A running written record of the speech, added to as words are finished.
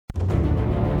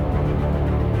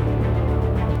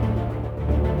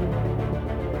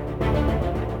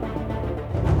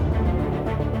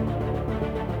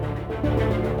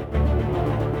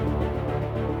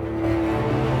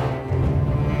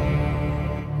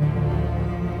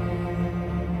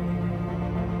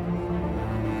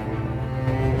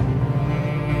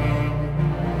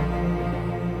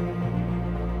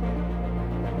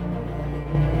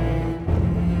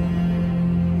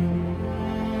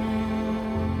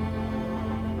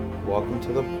welcome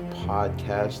to the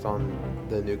podcast on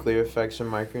the nuclear effects in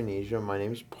Micronesia. My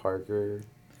name's Parker.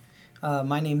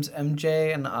 My name's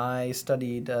MJ, and I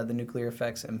studied the nuclear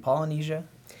effects in Polynesia.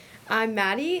 I'm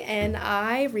Maddie, and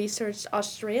I researched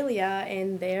Australia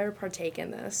and their partake in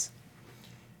this.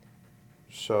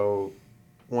 So,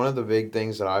 one of the big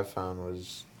things that I found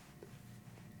was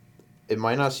it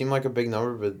might not seem like a big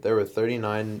number, but there were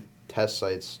 39 test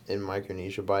sites in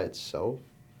Micronesia by itself.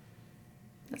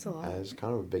 That's a lot. It's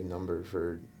kind of a big number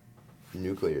for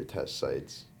nuclear test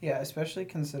sites. Yeah, especially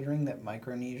considering that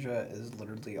Micronesia is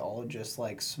literally all just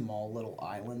like small little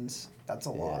islands. That's a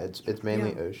lot. Yeah, it's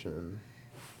mainly ocean and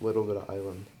a little bit of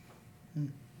island.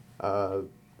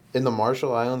 In the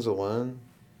Marshall Islands alone,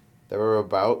 there were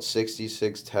about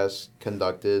 66 tests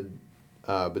conducted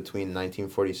between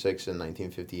 1946 and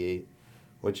 1958,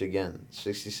 which again,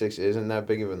 66 isn't that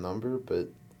big of a number, but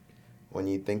when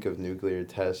you think of nuclear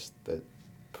tests that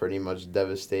pretty much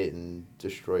devastate and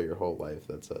destroy your whole life,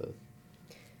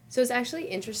 So it's actually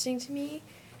interesting to me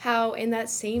how in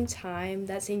that same time,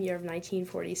 that same year of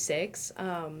 1946,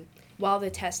 while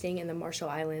the testing in the Marshall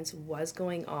Islands was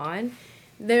going on,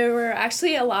 there were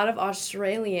actually a lot of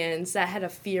Australians that had a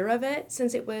fear of it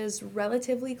since it was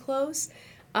relatively close.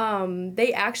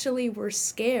 They actually were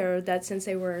scared that since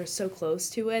they were so close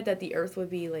to it, that the Earth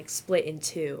would be like split in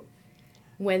two.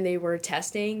 When they were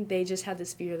testing, they just had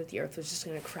this fear that the Earth was just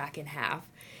going to crack in half.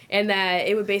 And that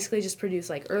it would basically just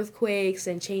produce like earthquakes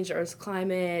and change the Earth's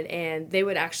climate. And they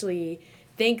would actually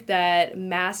think that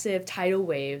massive tidal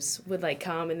waves would like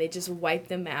come and they just wipe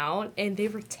them out. And they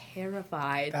were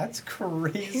terrified. That's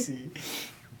crazy.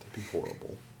 that'd be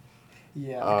horrible.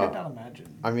 Yeah, I could not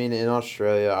imagine. I mean, in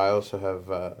Australia, I also have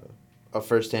a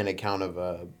first-hand account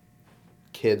of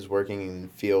kids working in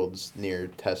fields near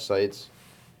test sites.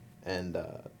 And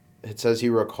it says he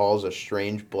recalls a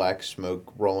strange black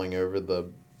smoke rolling over the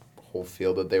whole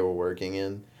field that they were working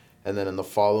in. And then in the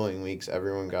following weeks,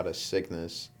 everyone got a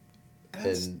sickness.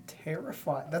 That's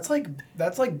terrifying. That's like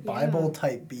Bible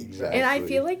type beat. Exactly. And I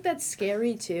feel like that's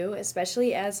scary too,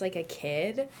 especially as like a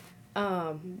kid.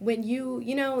 When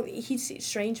he sees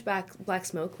strange black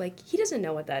smoke, like he doesn't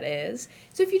know what that is.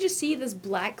 So if you just see this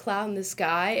black cloud in the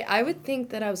sky, I would think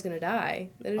that I was gonna die.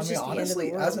 That it was just honestly,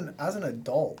 the end of the world. as an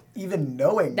adult, even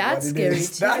knowing That's what it scary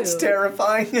is, too. that's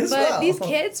terrifying as but well. these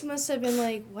kids must have been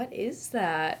like, "What is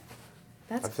that?"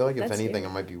 I feel like if that's anything, scary.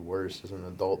 it might be worse as an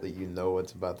adult that you know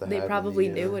what's about to happen. They probably to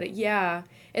you, knew what it. Yeah,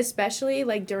 especially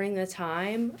like during the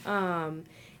time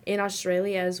in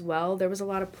Australia as well. There was a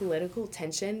lot of political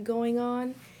tension going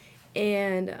on.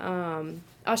 And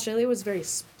Australia was very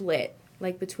split,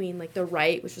 like between like the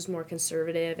right, which was more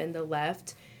conservative, and the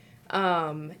left.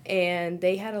 And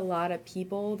they had a lot of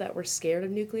people that were scared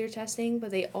of nuclear testing, but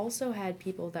they also had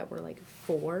people that were like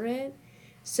for it.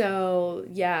 So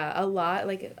yeah, a lot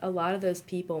of those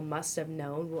people must have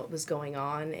known what was going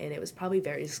on, and it was probably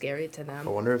very scary to them. I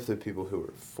wonder if the people who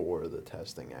were for the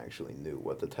testing actually knew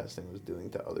what the testing was doing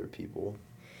to other people.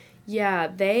 Yeah,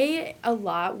 a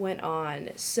lot went on.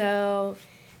 So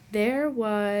there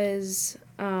was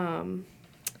like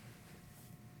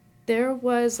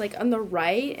on the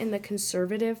right and the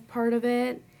conservative part of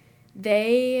it,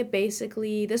 they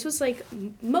basically, this was like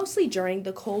mostly during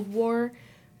the Cold War,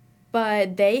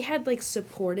 but they had like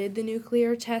supported the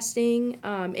nuclear testing,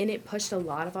 and it pushed a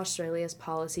lot of Australia's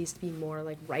policies to be more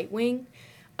like right wing.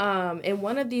 And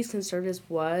one of these conservatives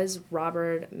was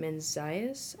Robert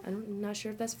Menzies. I'm not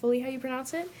sure if that's fully how you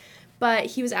pronounce it, but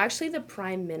he was actually the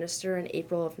prime minister in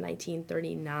April of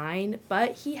 1939,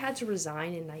 but he had to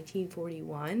resign in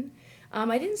 1941.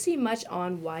 I didn't see much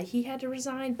on why he had to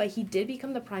resign, but he did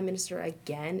become the prime minister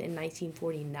again in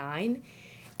 1949.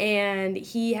 And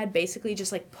he had basically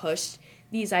just like pushed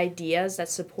these ideas that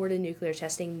supported nuclear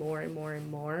testing more and more and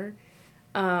more.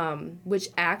 Which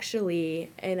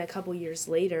actually, in a couple years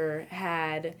later,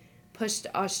 had pushed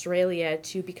Australia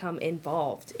to become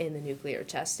involved in the nuclear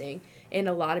testing. And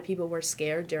a lot of people were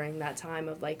scared during that time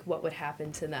of, like, what would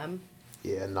happen to them.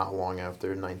 Yeah, not long after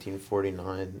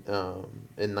 1949. In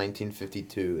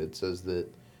 1952, it says that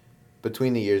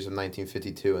between the years of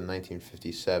 1952 and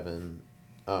 1957,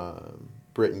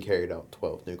 Britain carried out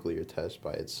 12 nuclear tests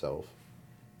by itself,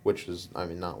 which was,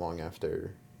 not long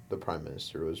after the Prime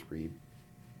Minister was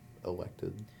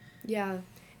elected. Yeah,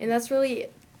 and that's really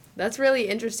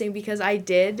interesting because I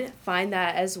did find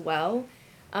that as well,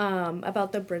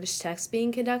 about the British tests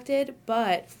being conducted,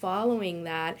 but following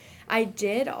that, I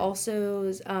did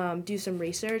also do some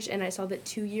research, and I saw that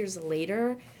 2 years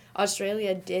later,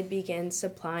 Australia did begin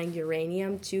supplying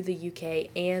uranium to the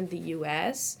UK and the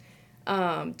US.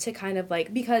 to kind of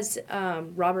like, because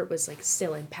Robert was like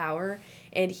still in power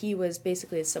and he was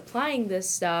basically supplying this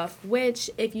stuff, which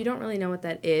if you don't really know what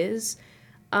that is,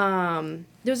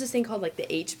 there's this thing called like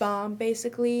the H bomb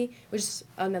basically, which is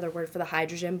another word for the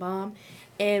hydrogen bomb.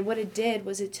 And what it did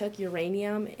was it took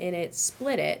uranium and it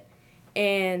split it.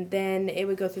 And then it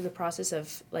would go through the process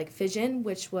of like fission,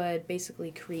 which would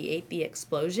basically create the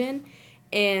explosion.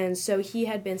 And so he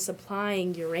had been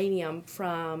supplying uranium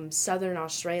from southern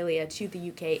Australia to the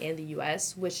UK and the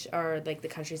US, which are like the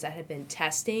countries that had been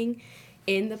testing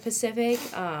in the Pacific,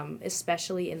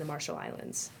 especially in the Marshall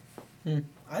Islands.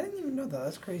 I didn't even know that.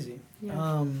 That's crazy.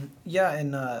 Yeah.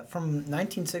 And from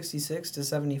 1966 to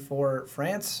 74,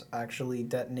 France actually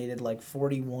detonated like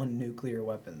 41 nuclear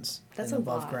weapons. That's in a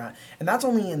above lot. ground, and that's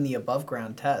only in the above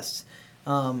ground tests.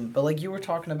 But like you were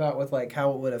talking about with like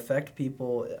how it would affect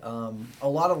people, a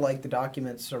lot of like the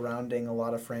documents surrounding a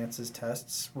lot of France's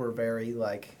tests were very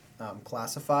like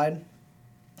classified,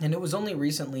 and it was only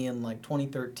recently in like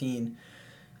 2013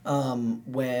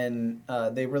 when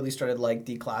they really started like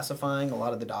declassifying a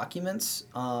lot of the documents.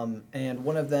 And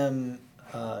one of them,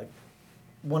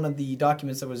 one of the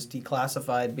documents that was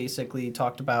declassified basically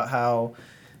talked about how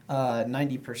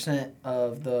 90%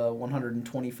 of the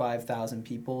 125,000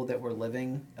 people that were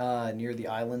living near the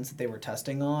islands that they were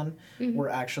testing on were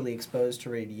actually exposed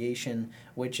to radiation,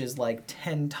 which is like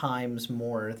 10 times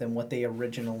more than what they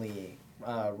originally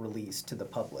released to the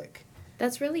public.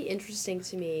 That's really interesting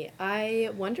to me. I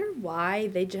wonder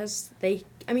why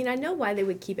I mean, I know why they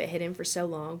would keep it hidden for so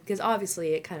long, because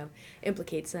obviously it kind of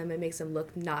implicates them and makes them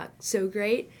look not so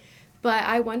great. But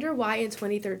I wonder why in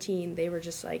 2013 they were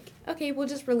just like, okay, we'll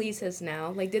just release this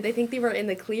now. Like, did they think they were in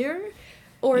the clear?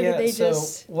 Or did they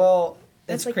just... Well,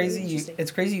 That's, it's like, crazy. really interesting.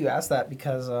 It's crazy you asked that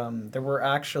because there were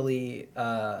actually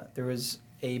there was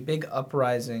a big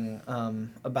uprising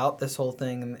about this whole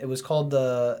thing, and it was called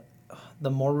the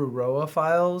Moruroa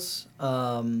files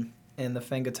and the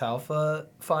Fangatafa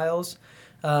files,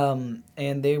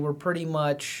 and they were pretty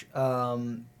much.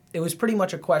 It was pretty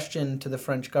much a question to the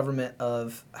French government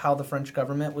of how the French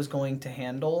government was going to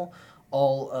handle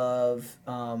all of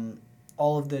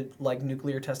the like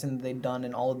nuclear testing that they'd done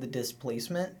and all of the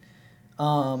displacement.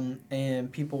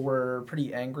 And people were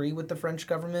pretty angry with the French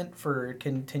government for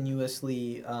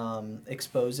continuously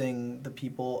exposing the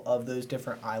people of those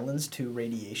different islands to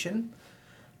radiation.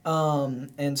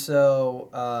 And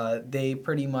so they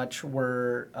pretty much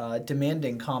were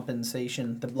demanding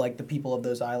compensation. The people of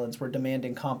those islands were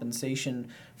demanding compensation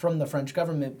from the French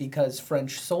government because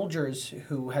French soldiers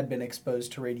who had been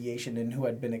exposed to radiation and who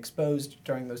had been exposed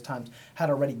during those times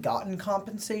had already gotten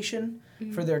compensation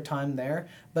for their time there,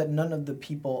 but none of the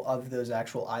people of those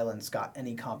actual islands got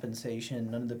any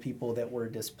compensation. None of the people that were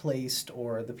displaced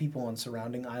or the people on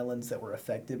surrounding islands that were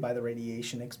affected by the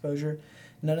radiation exposure,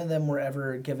 none of them were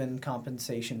ever given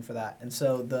compensation for that. And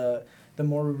so the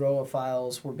Moruroa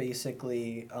files were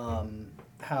basically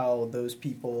how those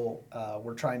people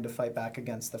were trying to fight back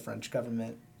against the French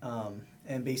government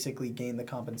and basically gain the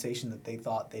compensation that they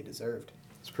thought they deserved.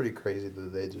 It's pretty crazy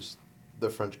that the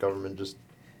French government just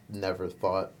never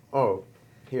thought, oh,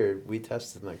 here, we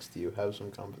tested next to you, have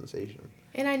some compensation.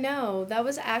 And I know, that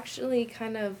was actually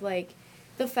kind of like,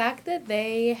 the fact that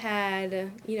they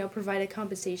had, provided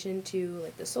compensation to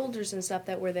like the soldiers and stuff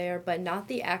that were there, but not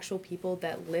the actual people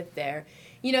that lived there.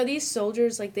 These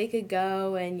soldiers, like, they could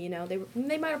go and,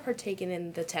 they might have partaken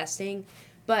in the testing,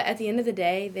 but at the end of the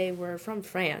day, they were from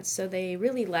France, so they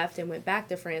really left and went back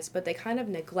to France, but they kind of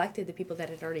neglected the people that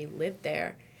had already lived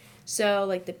there. So,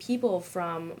 like, the people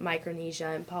from Micronesia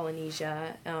and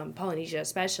Polynesia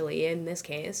especially in this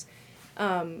case,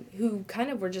 who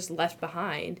kind of were just left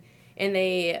behind. And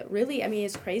they really, I mean,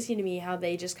 it's crazy to me how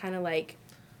they just kind of, like,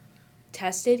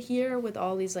 tested here with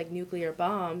all these, like, nuclear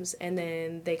bombs, and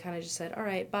then they kind of just said, all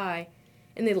right, bye.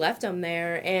 And they left them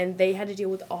there, and they had to deal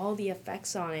with all the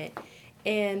effects on it.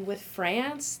 And with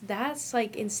France, that's,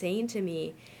 like, insane to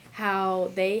me, how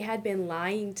they had been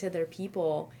lying to their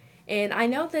people. And I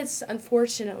know that's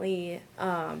unfortunately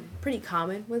pretty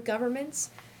common with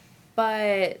governments,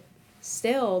 but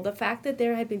still, the fact that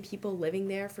there had been people living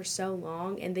there for so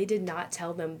long and they did not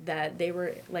tell them that they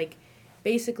were, like,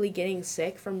 basically getting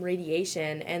sick from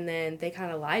radiation, and then they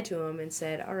kind of lied to them and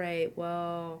said, all right,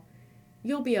 well,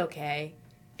 you'll be okay.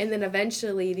 And then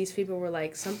eventually these people were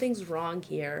like, something's wrong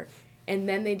here. And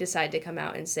then they decide to come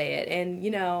out and say it. And,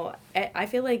 I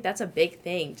feel like that's a big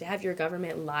thing, to have your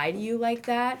government lie to you like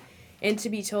that. And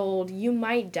to be told, you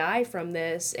might die from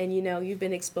this, and, you've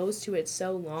been exposed to it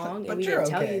so long, and we didn't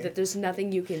tell you that there's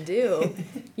nothing you can do.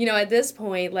 At this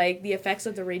point, like, the effects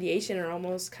of the radiation are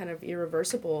almost kind of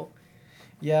irreversible.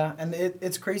 Yeah, and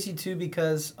it's crazy too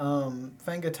because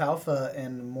Fangataufa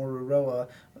and Moruroa,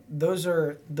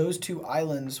 those two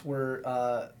islands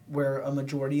were where a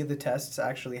majority of the tests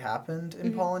actually happened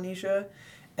in Polynesia,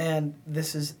 and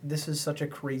this is such a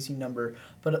crazy number.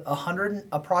 But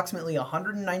approximately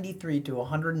 193 to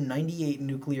 198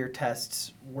 nuclear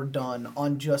tests were done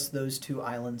on just those two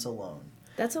islands alone.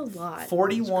 That's a lot.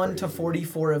 41 to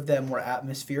 44 of them were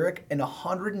atmospheric, and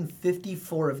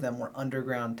 154 of them were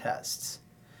underground tests.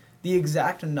 The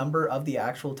exact number of the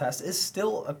actual test is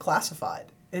still classified.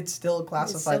 It's still a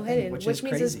classified thing, hidden, which which is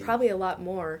means crazy. it's probably a lot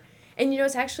more. And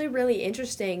it's actually really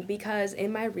interesting because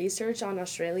in my research on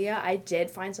Australia, I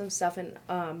did find some stuff in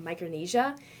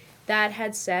Micronesia that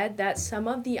had said that some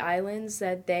of the islands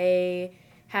that they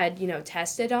had,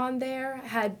 tested on there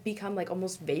had become like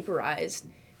almost vaporized.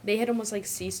 They had almost like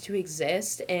ceased to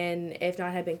exist, and if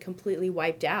not, had been completely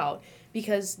wiped out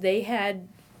because they had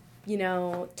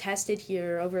tested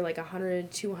here over like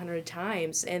 100, 200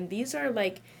 times. And these are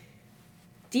like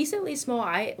decently small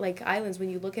islands when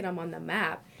you look at them on the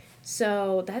map.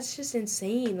 So that's just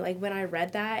insane. Like when I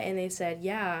read that and they said,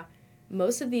 yeah,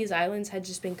 most of these islands had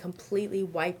just been completely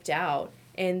wiped out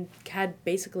and had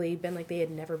basically been like they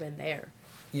had never been there.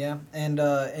 Yeah, and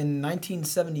in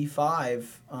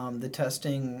 1975, the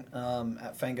testing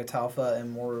at Fangataufa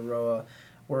and Moruroa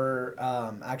were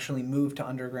actually moved to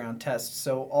underground tests.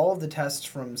 So all of the tests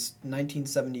from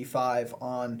 1975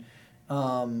 on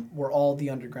were all the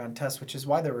underground tests, which is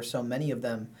why there were so many of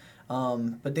them.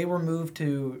 But they were moved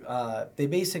to, they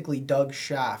basically dug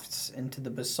shafts into the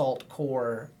basalt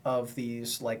core of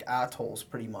these like atolls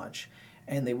pretty much.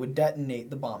 And they would detonate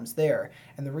the bombs there.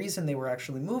 And the reason they were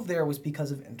actually moved there was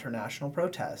because of international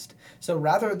protest. So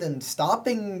rather than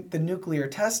stopping the nuclear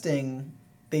testing,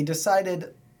 they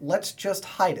decided, let's just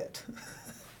hide it.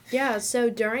 Yeah, so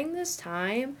during this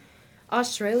time,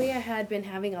 Australia had been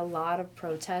having a lot of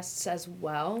protests as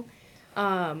well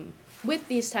with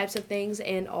these types of things,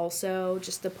 and also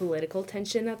just the political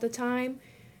tension at the time.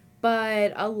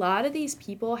 But a lot of these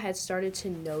people had started to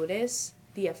notice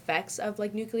the effects of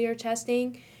like nuclear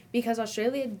testing because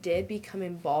Australia did become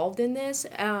involved in this.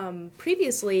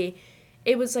 Previously,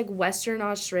 it was like Western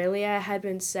Australia had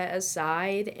been set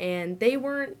aside, and they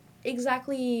weren't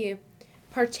exactly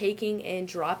partaking in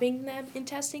dropping them and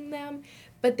testing them,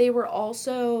 but they were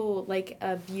also like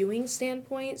a viewing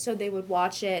standpoint, so they would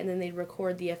watch it and then they'd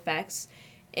record the effects.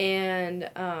 And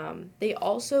they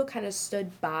also kind of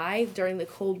stood by during the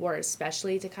Cold War,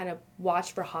 especially to kind of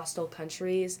watch for hostile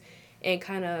countries and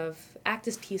kind of act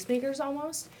as peacemakers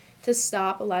almost to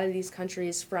stop a lot of these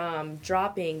countries from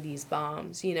dropping these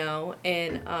bombs,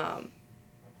 and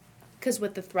because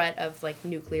with the threat of like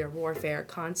nuclear warfare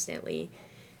constantly,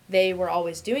 they were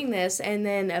always doing this. And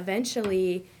then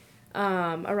eventually,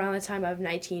 around the time of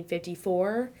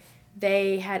 1954,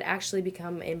 they had actually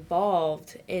become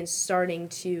involved in starting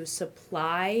to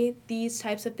supply these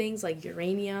types of things like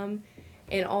uranium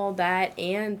and all that,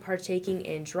 and partaking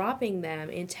in dropping them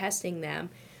and testing them.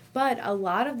 But a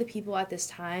lot of the people at this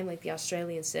time, like the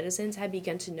Australian citizens, had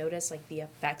begun to notice like the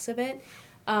effects of it.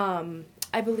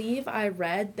 I believe I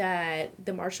read that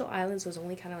the Marshall Islands was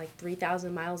only kind of like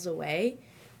 3,000 miles away,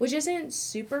 which isn't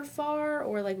super far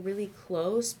or like really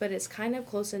close, but it's kind of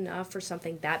close enough for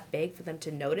something that big for them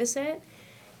to notice it.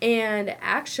 And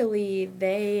actually,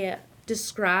 they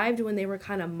described when they were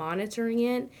kind of monitoring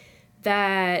it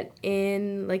that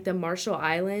in like the Marshall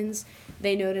Islands,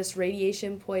 they noticed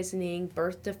radiation poisoning,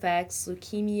 birth defects,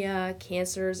 leukemia,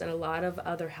 cancers, and a lot of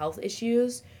other health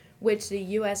issues, which the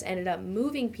U.S. ended up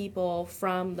moving people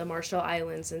from the Marshall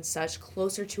Islands and such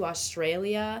closer to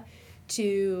Australia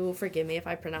to, forgive me if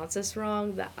I pronounce this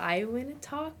wrong, the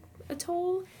Iwanatok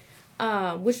Atoll,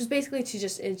 which was basically to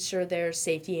just ensure their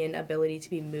safety and ability to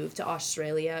be moved to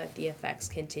Australia if the effects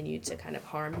continued to kind of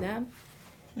harm them.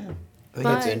 Yeah. I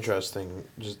think it's interesting,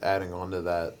 just adding on to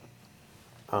that,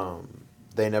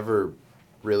 they never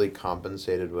really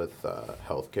compensated with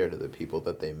healthcare to the people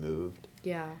that they moved.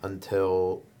 Yeah.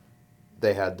 Until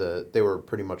they were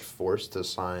pretty much forced to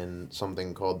sign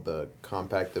something called the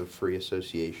Compact of Free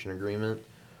Association Agreement,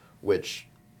 which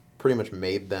pretty much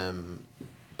made them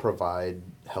provide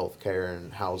healthcare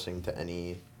and housing to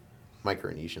any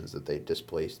Micronesians that they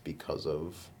displaced because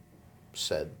of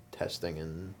said testing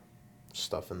and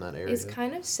stuff in that area. It's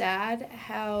kind of sad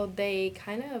how they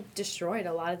kind of destroyed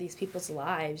a lot of these people's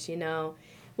lives,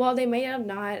 While they may have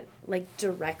not, like,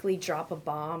 directly drop a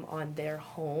bomb on their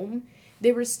home,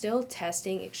 they were still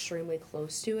testing extremely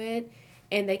close to it,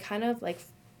 and they kind of, like,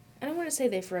 I don't want to say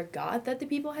they forgot that the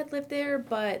people had lived there,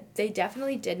 but they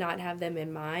definitely did not have them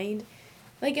in mind.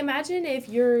 Like, imagine if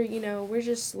you're, we're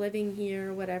just living here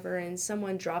or whatever, and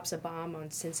someone drops a bomb on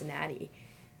Cincinnati.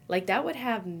 Like, that would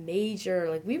have major,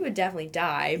 like, we would definitely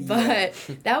die, but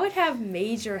that would have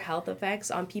major health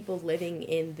effects on people living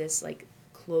in this, like,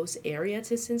 close area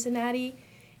to Cincinnati.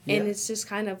 And it's just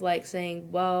kind of like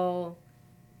saying, well,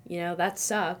 that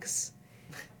sucks.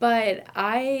 But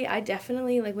I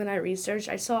definitely, like, when I researched,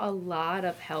 I saw a lot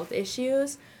of health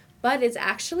issues, but it's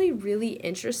actually really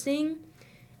interesting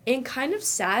and kind of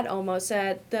sad almost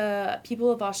that the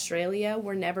people of Australia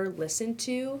were never listened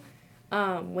to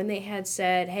when they had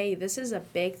said, hey, this is a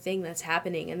big thing that's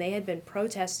happening. And they had been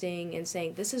protesting and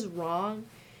saying, this is wrong.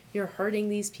 You're hurting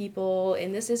these people.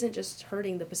 And this isn't just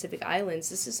hurting the Pacific Islands.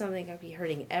 This is something that could be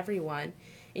hurting everyone.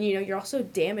 And, you're also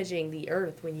damaging the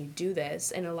earth when you do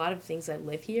this. And a lot of things that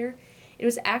live here. It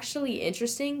was actually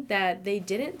interesting that they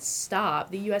didn't stop.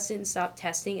 The U.S. didn't stop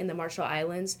testing in the Marshall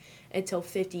Islands until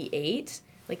 1958.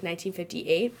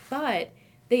 But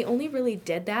they only really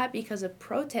did that because of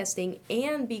protesting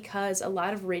and because a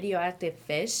lot of radioactive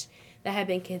fish that had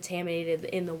been contaminated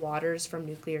in the waters from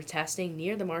nuclear testing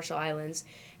near the Marshall Islands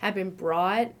had been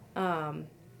brought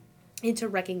into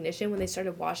recognition when they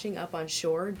started washing up on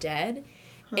shore dead.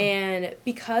 And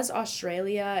because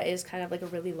Australia is kind of like a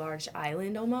really large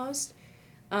island almost,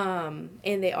 and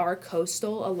they are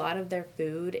coastal, a lot of their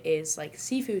food is like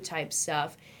seafood type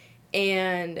stuff.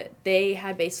 And they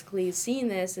had basically seen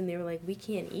this and they were like, we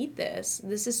can't eat this.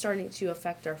 This is starting to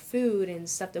affect our food and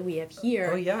stuff that we have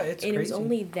here. Oh, yeah, it's and crazy. It was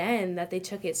only then that they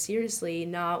took it seriously,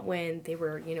 not when they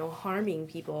were, harming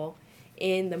people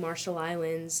in the Marshall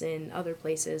Islands and other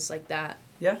places like that.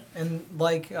 Yeah, and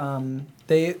like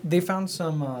they found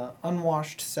some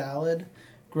unwashed salad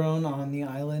grown on the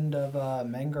island of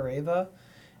Mangareva,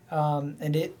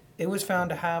 and it was found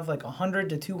to have like 100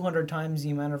 to 200 times the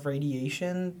amount of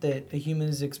radiation that a human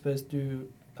is exposed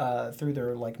to through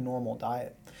their like normal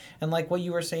diet. And like what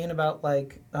you were saying about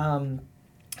like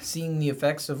seeing the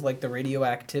effects of like the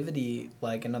radioactivity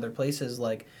like in other places,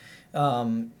 like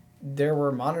there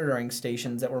were monitoring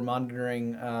stations that were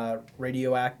monitoring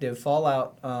radioactive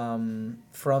fallout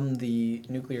from the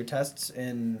nuclear tests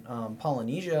in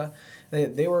Polynesia.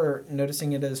 They were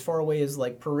noticing it as far away as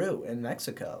like Peru and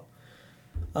Mexico.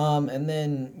 And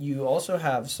then you also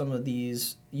have some of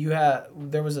these.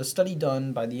 There was a study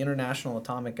done by the International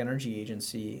Atomic Energy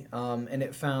Agency, and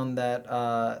it found that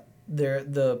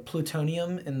the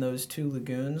plutonium in those two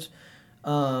lagoons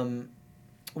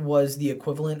was the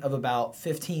equivalent of about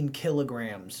 15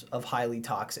 kilograms of highly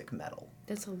toxic metal.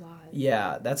 That's a lot.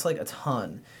 Yeah, that's like a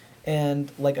ton. And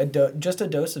like just a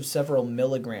dose of several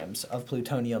milligrams of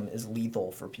plutonium is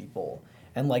lethal for people.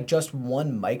 And like just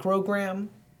 1 microgram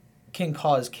can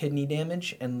cause kidney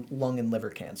damage and lung and liver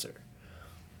cancer.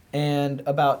 And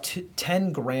about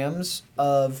 10 grams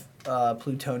of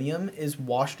plutonium is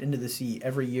washed into the sea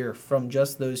every year from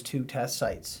just those 2 test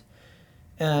sites.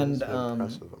 And that's an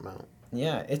impressive amount.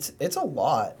 Yeah, it's a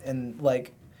lot, and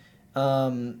like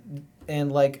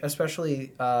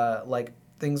especially like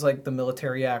things like the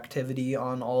military activity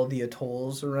on all the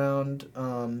atolls around.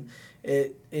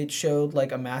 It showed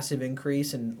like a massive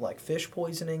increase in like fish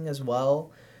poisoning as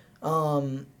well,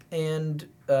 and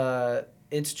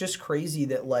it's just crazy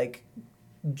that like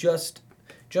just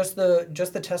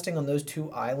the testing on those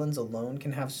 2 islands alone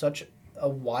can have such a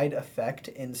wide effect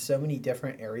in so many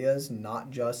different areas,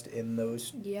 not just in those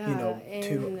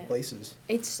 2 places.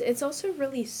 It's also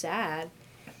really sad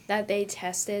that they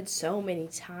tested so many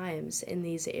times in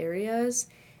these areas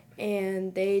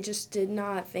and they just did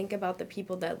not think about the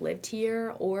people that lived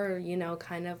here or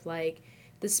kind of like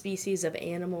the species of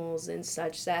animals and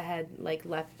such that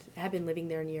had been living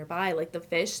there nearby, like the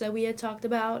fish that we had talked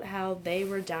about, how they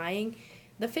were dying.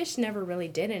 The fish never really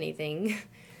did anything.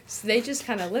 So they just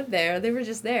kind of lived there. They were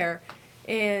just there.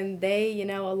 And they,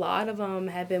 a lot of them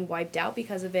had been wiped out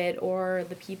because of it, or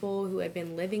the people who had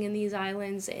been living in these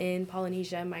islands in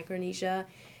Polynesia and Micronesia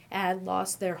had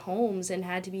lost their homes and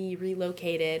had to be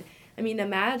relocated. I mean,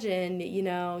 imagine,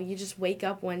 you just wake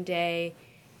up one day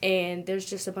and there's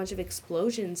just a bunch of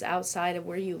explosions outside of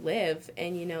where you live,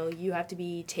 and, you have to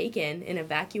be taken and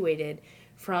evacuated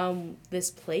from this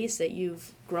place that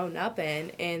you've grown up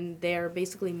in, and they're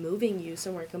basically moving you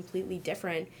somewhere completely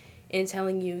different and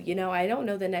telling you, I don't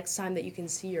know the next time that you can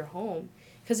see your home.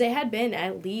 Because it had been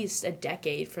at least a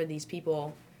decade for these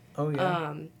people. Oh,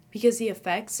 yeah. Because the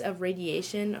effects of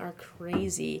radiation are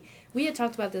crazy. We had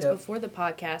talked about this before the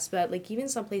podcast, but like even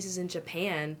some places in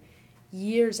Japan,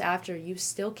 years after, you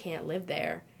still can't live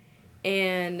there.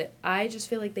 And I just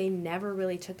feel like they never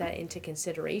really took that into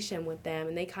consideration with them.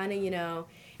 And they kind of,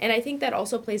 and I think that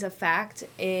also plays a fact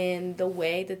in the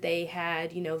way that they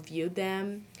had, viewed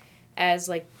them as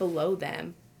like below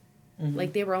them. Mm-hmm.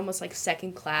 Like they were almost like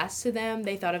second class to them.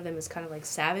 They thought of them as kind of like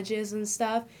savages and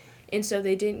stuff. And so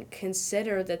they didn't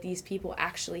consider that these people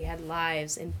actually had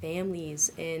lives and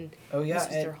families, and Oh yeah, this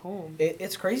was their home.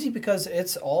 It's crazy because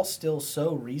it's all still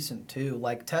so recent too.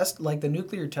 Like the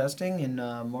nuclear testing in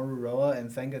Moruroa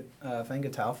and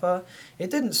Fangataufa,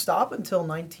 it didn't stop until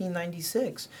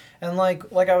 1996. And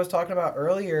like I was talking about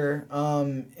earlier,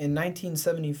 in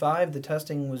 1975 the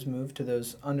testing was moved to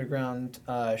those underground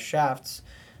shafts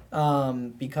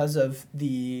because of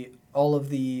all of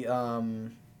the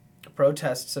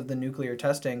protests of the nuclear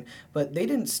testing, but they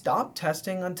didn't stop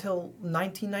testing until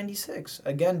 1996,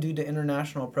 again due to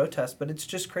international protests. But it's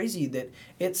just crazy that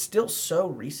it's still so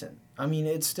recent. I mean,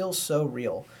 it's still so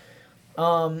real.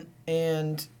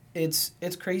 And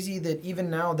it's crazy that even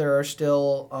now there are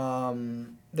still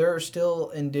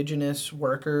indigenous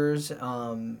workers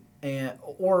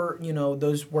or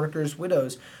those workers'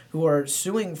 widows who are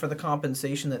suing for the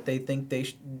compensation that they think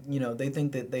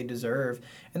that they deserve,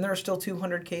 and there are still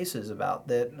 200 cases about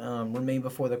that remain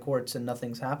before the courts and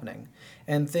nothing's happening,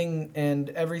 and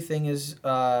everything is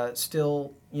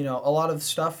still a lot of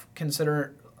stuff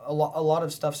a lot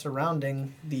of stuff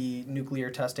surrounding the nuclear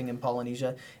testing in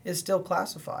Polynesia is still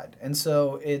classified, and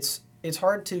so it's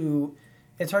hard to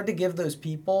give those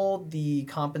people the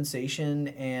compensation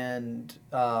and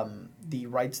the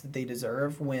rights that they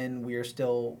deserve when we're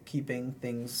still keeping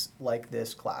things like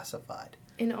this classified.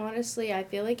 And honestly, I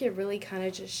feel like it really kind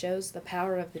of just shows the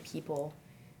power of the people.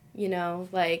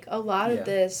 Like a lot of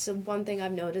this, one thing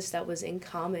I've noticed that was in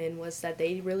common was that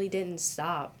they really didn't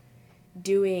stop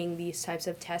doing these types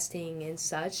of testing and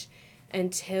such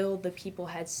until the people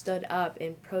had stood up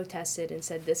and protested and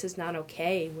said, this is not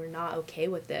okay, we're not okay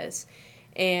with this.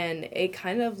 And it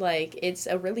kind of like, it's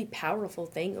a really powerful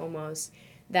thing almost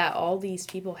that all these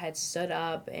people had stood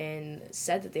up and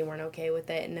said that they weren't okay with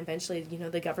it. And eventually,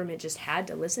 the government just had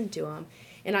to listen to them.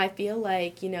 And I feel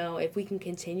like, if we can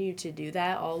continue to do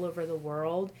that all over the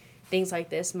world, things like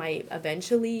this might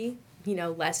eventually,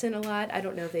 lessen a lot. I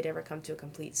don't know if they'd ever come to a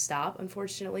complete stop,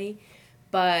 unfortunately.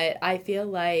 But I feel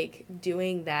like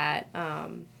doing that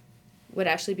would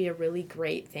actually be a really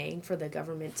great thing for the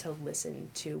government to listen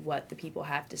to what the people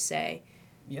have to say.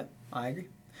 Yep, I agree.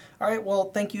 All right,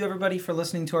 well, thank you everybody for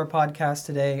listening to our podcast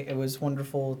today. It was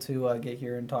wonderful to get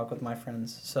here and talk with my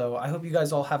friends. So I hope you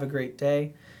guys all have a great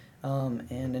day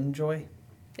and enjoy.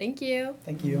 Thank you.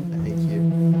 Thank you. Thank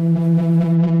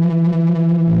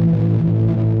you.